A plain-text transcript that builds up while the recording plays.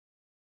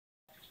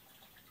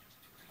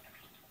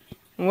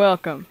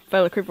Welcome,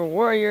 fellow Creeper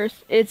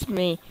Warriors. It's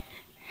me,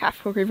 Half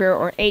Creeper,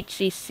 or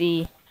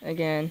HCC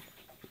again.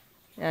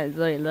 I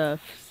really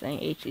love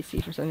saying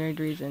HCC for some weird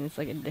reason. It's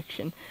like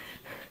addiction.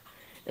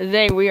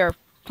 Today we are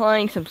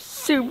playing some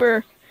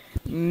Super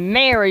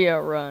Mario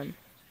Run.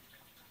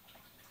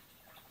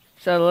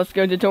 So let's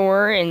go to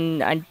tour,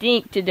 and I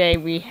think today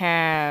we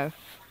have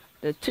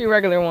the 2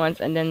 regular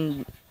ones, and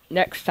then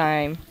next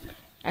time,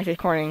 actually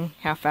according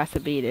how fast I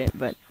beat it,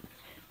 but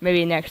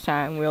maybe next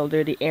time we'll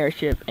do the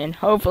airship, and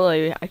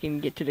hopefully I can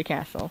get to the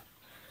castle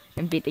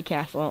and beat the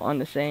castle on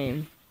the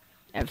same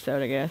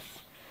episode, I guess.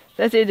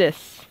 So let's do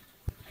this.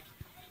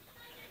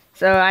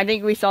 So I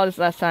think we saw this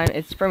last time.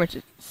 It's pretty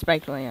much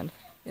Spike Land.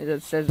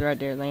 It says right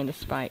there, Land of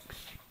Spikes.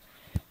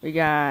 We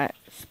got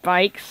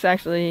spikes,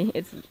 actually.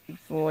 It's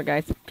little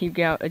guys peek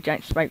out a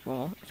giant spike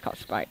ball. It's called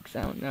spikes.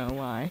 I don't know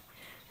why.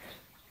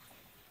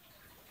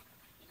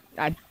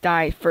 I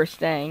died first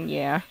thing,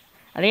 yeah.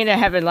 I think that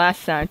happened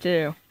last time,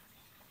 too.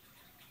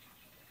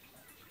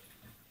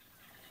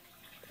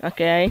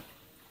 Okay.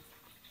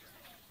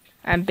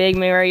 I'm Big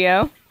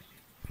Mario.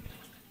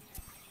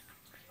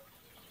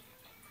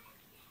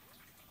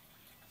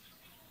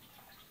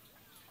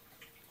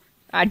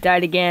 I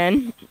died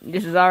again.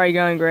 This is already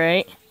going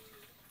great.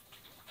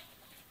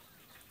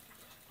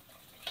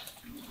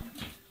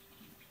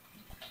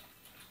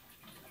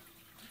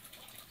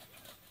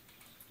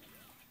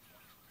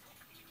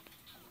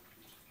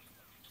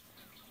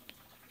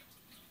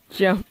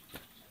 Jump.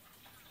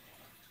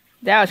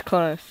 That was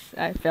close,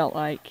 I felt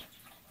like.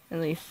 At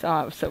least,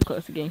 I was so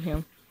close to getting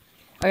him.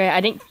 Okay, I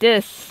think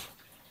this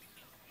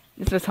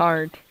was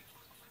hard,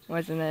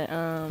 wasn't it?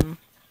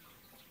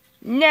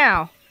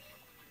 Now!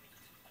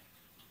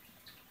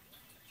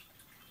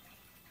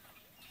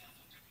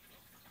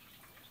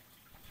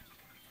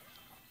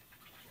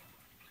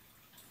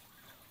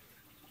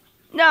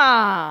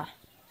 Nah!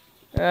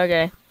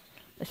 Okay,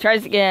 let's try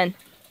this again.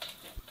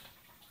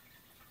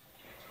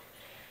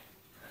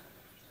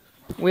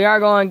 We are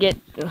going to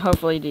get,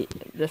 hopefully,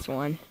 this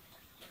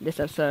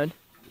episode.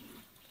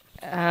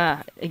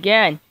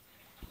 Again.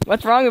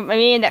 What's wrong with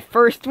me in that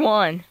first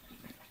one?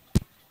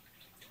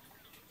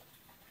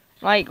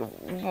 Like,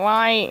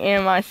 why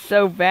am I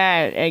so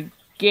bad at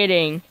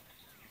getting...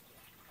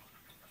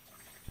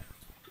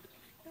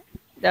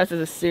 That was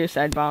just a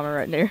suicide bomber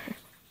right there.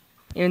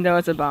 Even though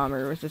it's a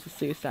bomber, it was just a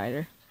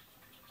suicider.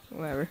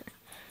 Whatever.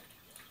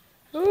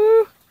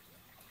 Woo!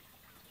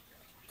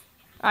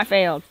 I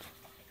failed.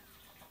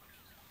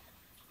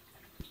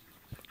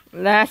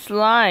 Last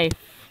life.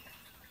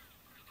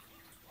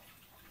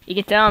 You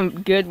can tell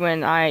I'm good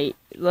when I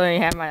literally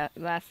have my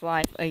last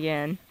life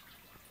again.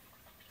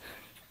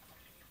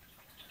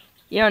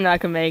 You don't know I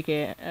can make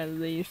it, at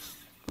least.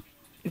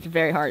 It's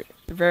very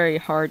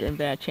hard and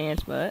bad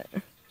chance, but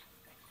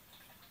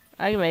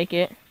I can make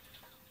it.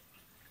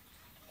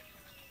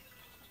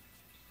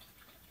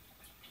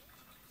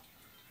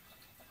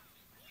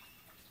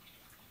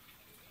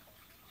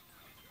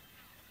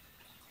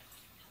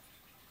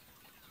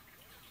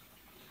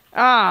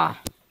 Ah!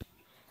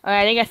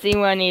 Okay, I think I see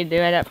what I need to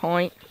do at that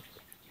point.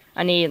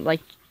 I need,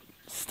 like,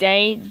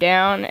 stay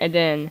down and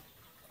then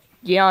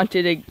get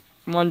onto the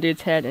one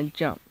dude's head and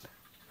jump.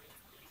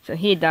 So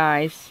he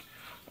dies,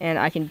 and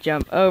I can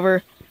jump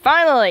over.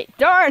 Finally!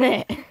 Darn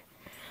it!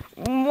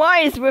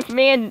 Why is with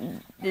me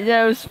in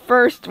those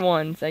first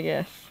ones, I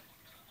guess?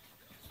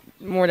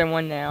 More than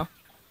one now.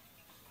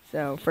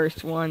 So,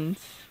 first ones.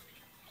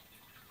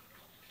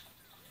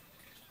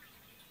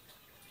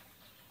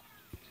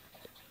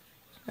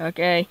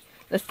 Okay,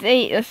 let's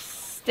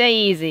stay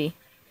easy.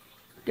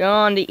 Go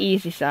on the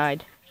easy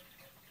side.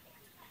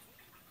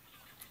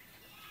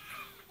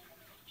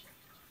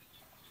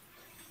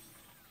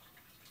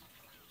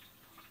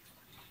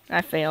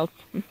 I failed.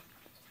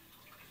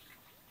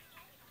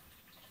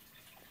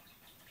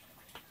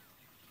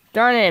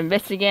 Darn it,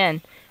 missed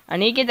again. I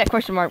need to get that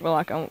question mark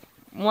block. I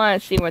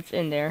want to see what's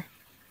in there.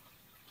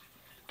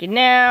 Okay,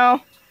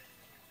 now.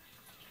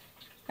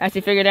 I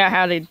actually figured out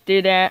how to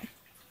do that.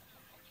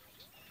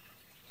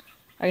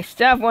 I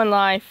still have 1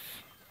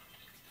 life.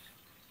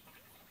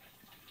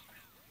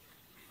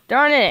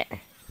 Darn it!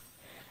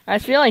 I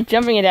feel like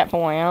jumping at that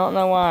point. I don't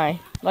know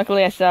why.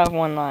 Luckily, I still have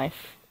 1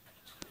 life.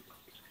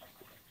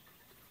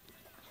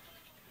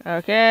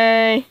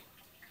 Okay.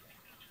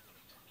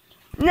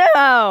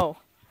 No!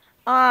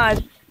 I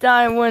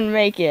thought I wouldn't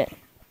make it.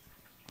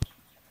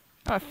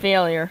 I'm a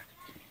failure.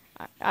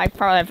 I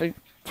probably have to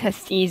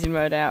test easy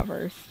mode out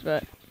first,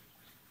 but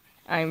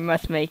I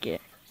must make it.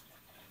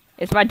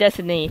 It's my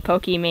destiny,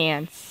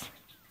 Pokemans.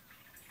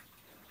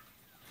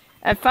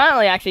 I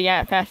finally actually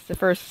got past the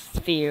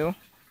first few.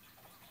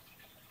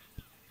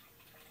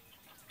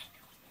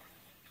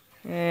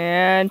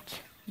 And,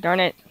 darn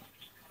it.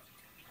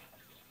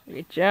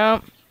 We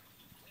jump,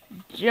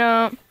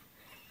 jump,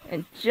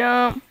 and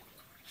jump.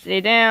 Stay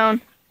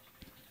down.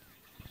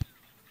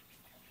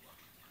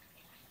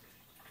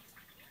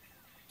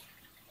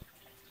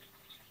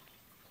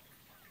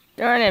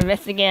 Darn it,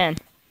 missed again.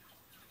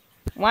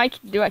 Why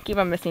do I keep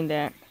on missing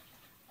that?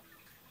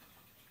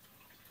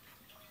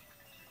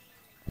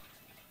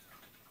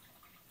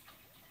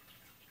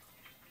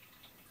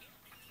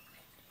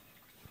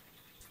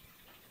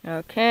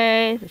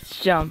 Okay,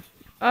 let's jump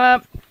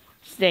up.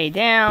 Stay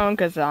down,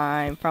 because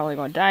I'm probably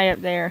going to die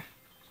up there.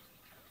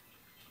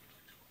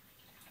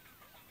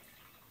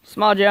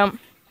 Small jump.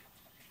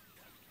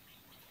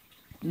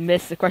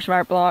 Missed the question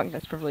mark block.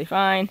 That's perfectly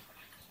fine.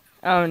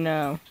 Oh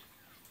no.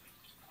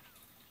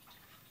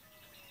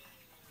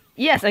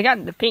 Yes, I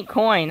got the pink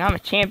coin. I'm a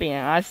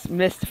champion. I just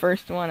missed the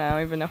first one. I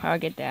don't even know how I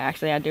get that.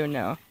 Actually, I do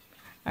know.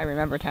 I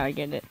remembered how I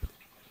get it.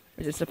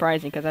 Which is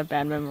surprising because I have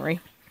bad memory.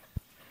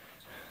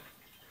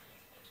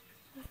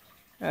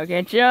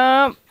 Okay,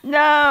 jump!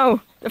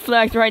 No! The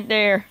flag's right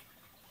there.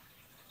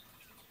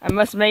 I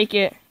must make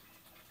it.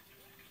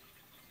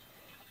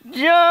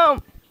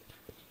 Jump!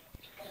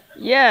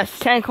 Yes,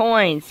 10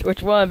 coins,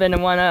 which would have been a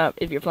 1-up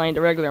if you're playing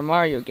the regular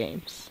Mario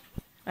games.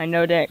 I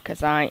know that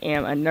because I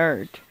am a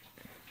nerd.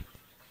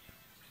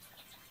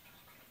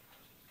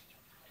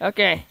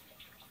 Okay.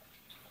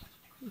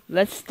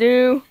 Let's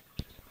do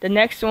the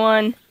next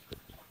one,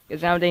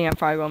 because I don't think I'm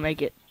probably going to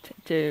make it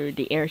to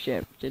the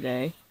airship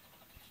today.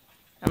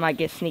 I might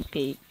get sneak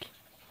peek,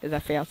 because I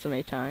failed so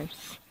many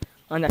times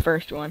on the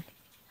first one.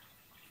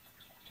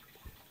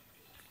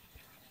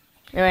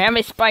 Anyway, how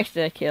many spikes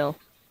did I kill?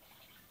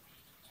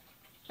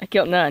 I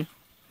killed none.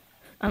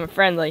 I'm a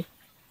friendly.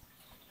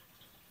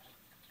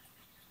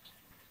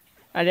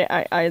 I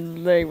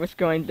literally was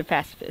going the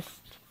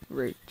pacifist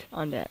route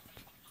on that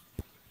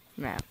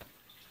map.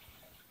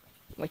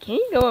 Like, can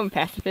you go on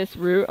pacifist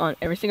route on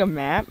every single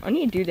map? I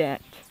need to do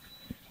that.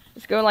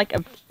 Let's go like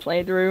a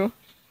playthrough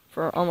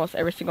for almost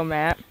every single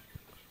map.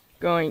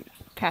 Going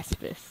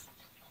pacifist.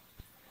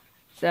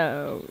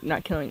 So,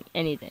 not killing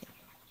anything.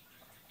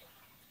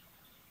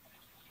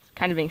 It's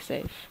kind of being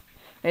safe.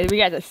 And we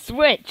got the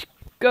Switch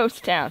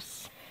Ghost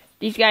House.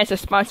 These guys are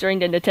sponsoring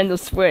the Nintendo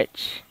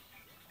Switch.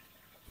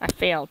 I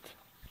failed.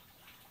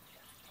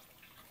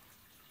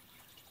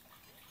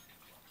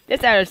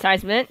 This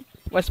advertisement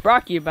was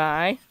brought to you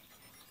by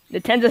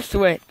Nintendo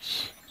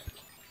Switch.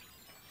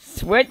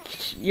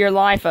 Switch your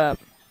life up.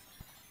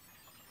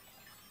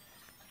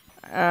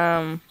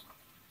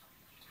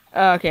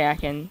 Okay, I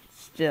can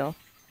still.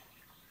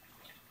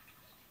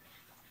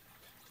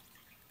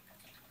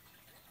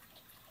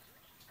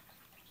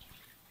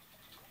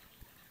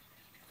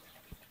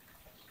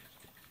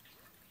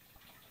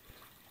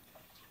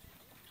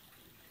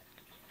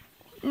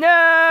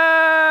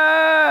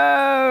 No!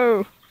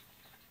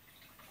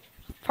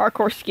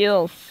 Parkour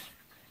skills.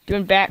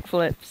 Doing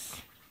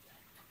backflips.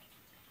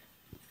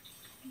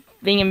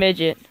 Being a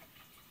midget.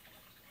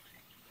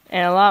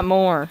 And a lot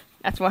more.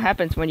 That's what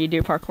happens when you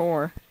do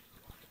parkour.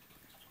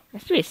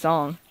 That should be a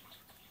song.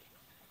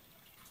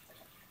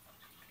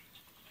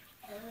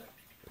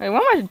 Wait,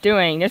 what am I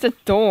doing? There's a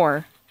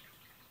door.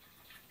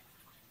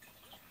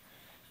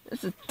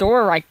 There's a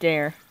door right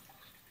there.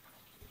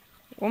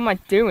 What am I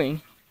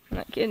doing? I'm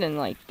not kidding,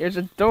 like, there's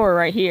a door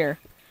right here.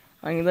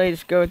 I can literally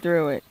just go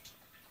through it.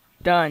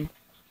 Done.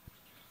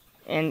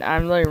 And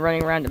I'm literally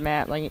running around the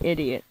map like an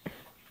idiot.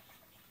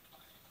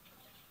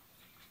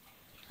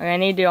 Okay, I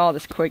need to do all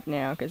this quick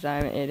now, because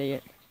I'm an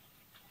idiot.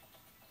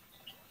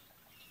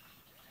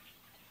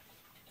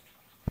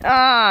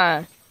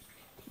 Ah!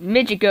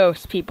 Midget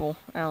ghosts, people.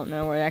 I don't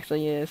know what it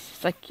actually is.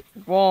 It's like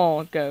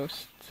wall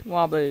ghosts.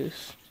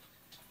 Waboos.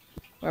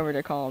 Whatever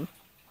they're called.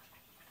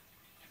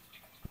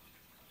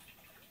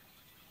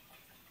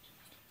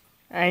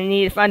 I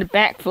need to find a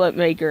backflip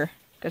maker.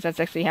 Because that's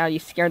actually how you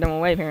scare them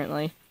away,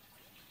 apparently.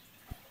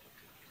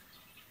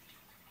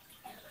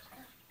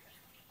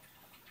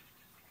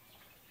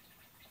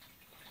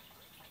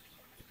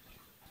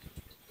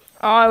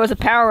 Oh, it was a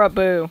power-up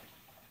boo.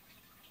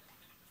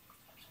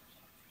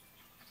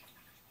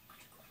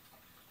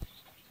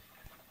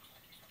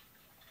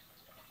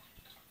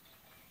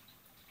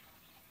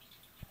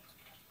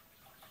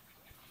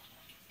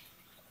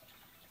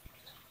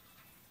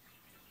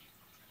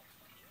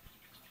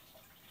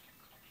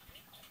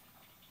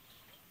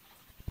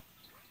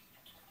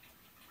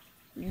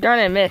 Darn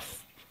it,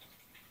 missed.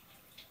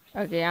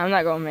 Okay, I'm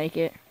not gonna make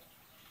it.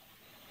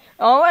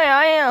 Oh wait,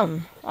 I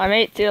am! I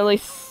made it to at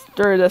least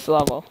through this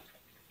level.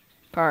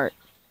 Part.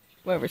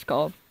 Whatever it's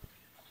called.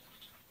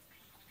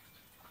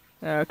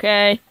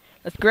 Okay.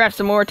 Let's grab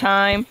some more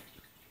time.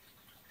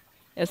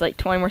 It's like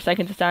 20 more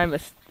seconds of time,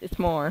 but it's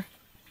more.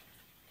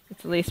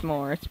 It's at least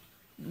more. It's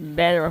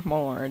better with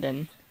more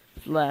than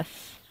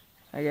less,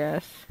 I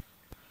guess.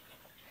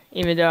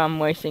 Even though I'm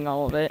wasting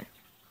all of it.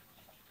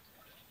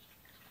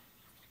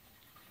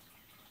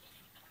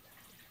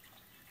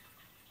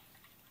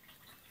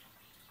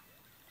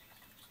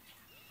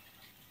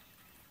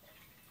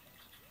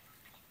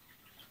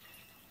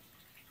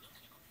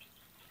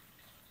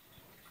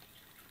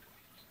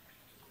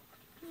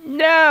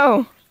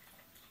 No!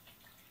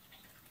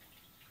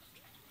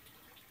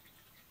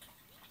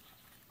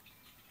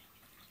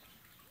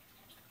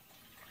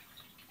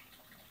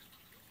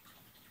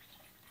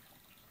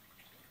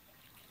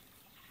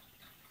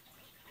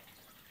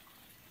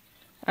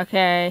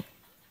 Okay.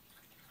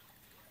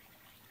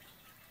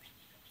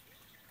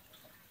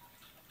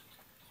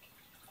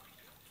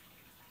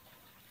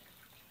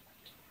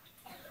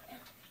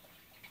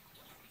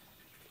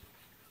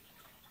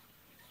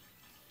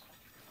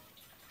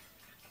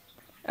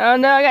 Oh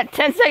no, I got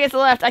 10 seconds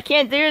left. I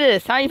can't do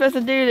this. How are you supposed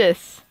to do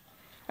this?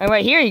 Oh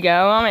wait, here you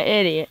go. I'm an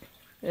idiot.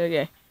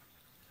 Okay.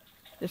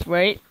 Just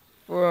wait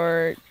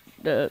for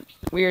the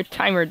weird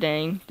timer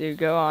thing to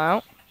go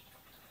out.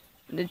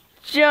 The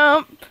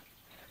jump.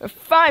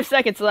 5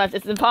 seconds left.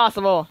 It's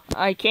impossible.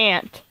 I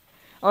can't.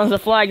 Unless the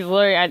flag is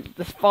literally, I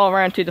just fall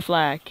around to the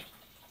flag.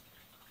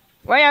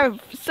 Wait, I'm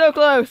so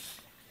close.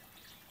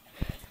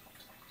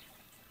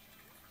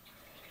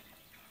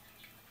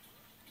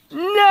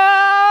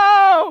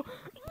 No!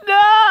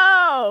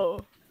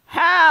 No!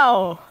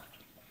 How?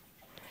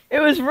 It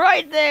was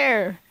right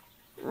there.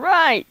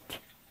 Right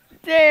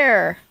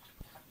there.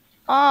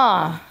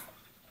 Ah.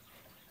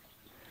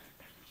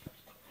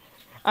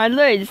 I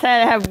literally just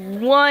had to have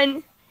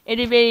one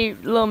itty bitty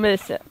little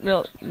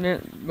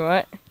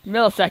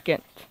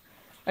millisecond.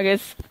 I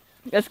guess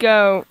let's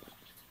go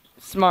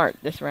smart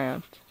this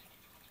round.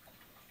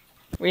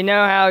 We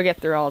know how to get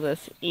through all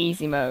this.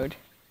 Easy mode.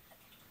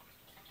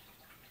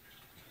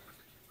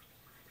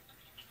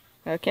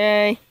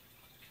 Okay.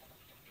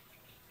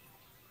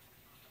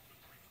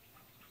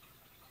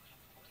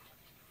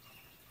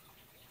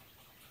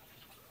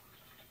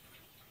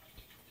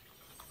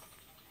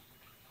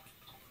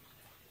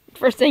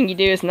 First thing you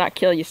do is not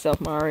kill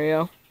yourself,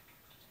 Mario.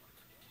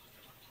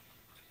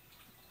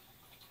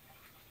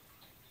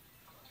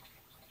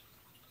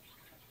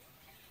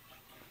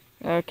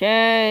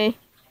 Okay.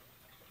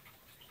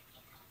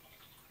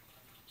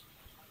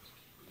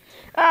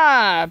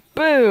 Ah,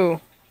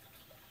 boo.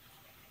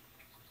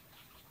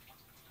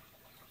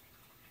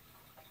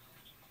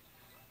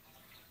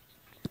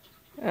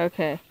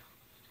 Okay.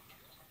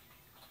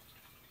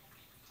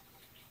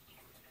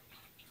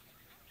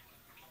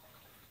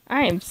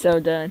 I am so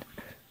done.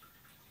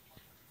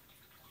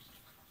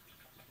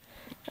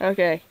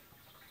 Okay.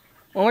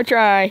 One more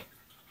try.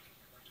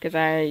 Because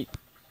I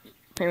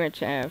pretty much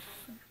have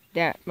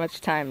that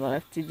much time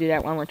left to do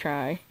that one more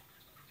try.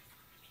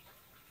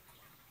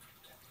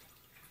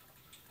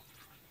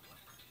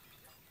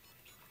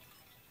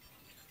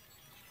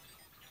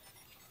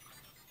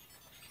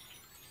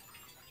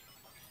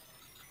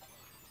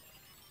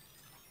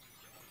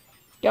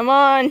 Come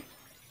on!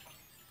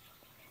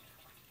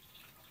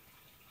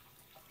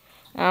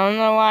 I don't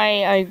know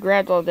why I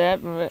grabbed all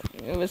that, but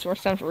it was for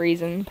some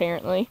reason,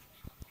 apparently.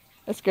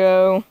 Let's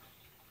go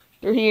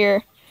through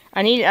here.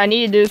 I need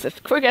to do this as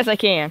quick as I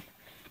can.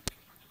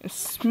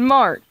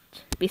 Smart.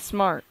 Be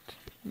smart,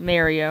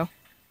 Mario.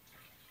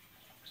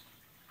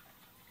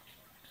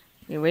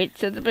 You wait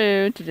for the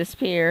boo to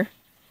disappear.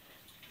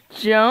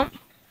 Jump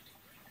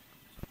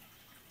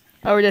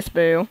over this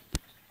boo.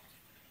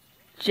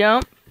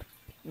 Jump.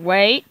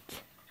 Wait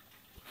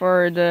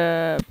for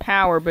the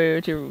power boo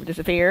to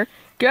disappear.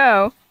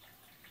 Go.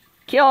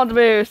 Kill all the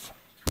boos.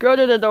 Go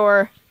to the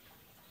door.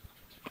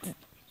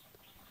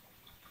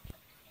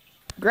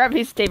 Grab a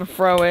piece of tape and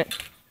throw it.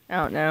 I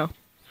don't know.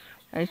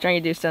 I was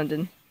trying to do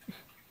something.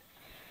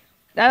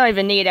 I don't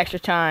even need extra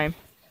time.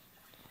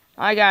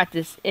 I got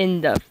this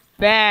in the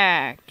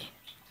bag.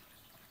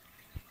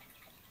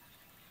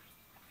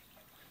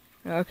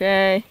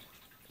 Okay.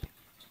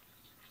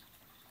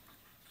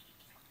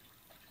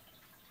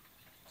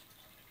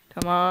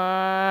 Come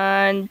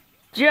on.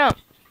 Jump.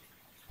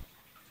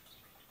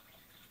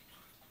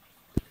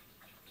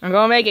 I'm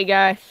gonna make it,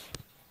 guys.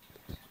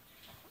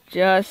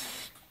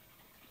 Just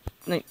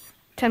like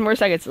 10 more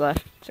seconds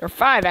left. Or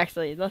 5,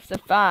 actually. Less than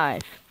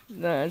 5.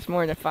 No, it's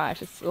more than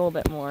 5. It's a little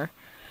bit more.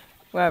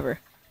 Whatever.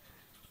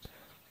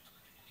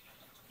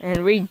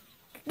 And we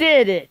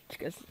did it!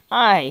 Because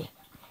I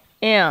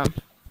am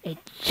a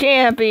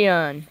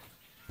champion!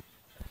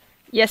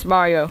 Yes,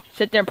 Mario.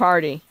 Sit there and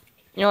party.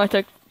 You only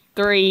took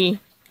 3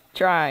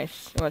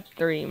 tries. Well,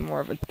 3, more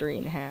of a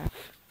 3.5.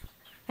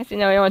 Actually,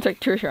 no, it only took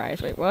 2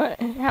 tries. Wait, what?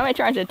 How many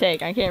tries did it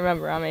take? I can't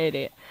remember. I'm an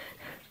idiot.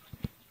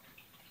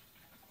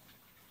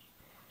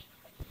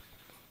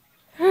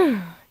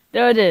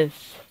 There it is.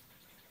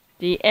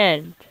 The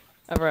end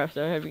of our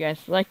episode. I hope you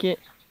guys like it.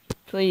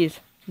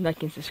 Please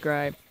like and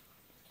subscribe.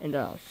 And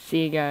I'll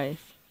see you guys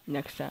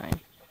next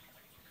time.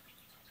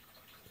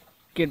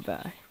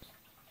 Goodbye.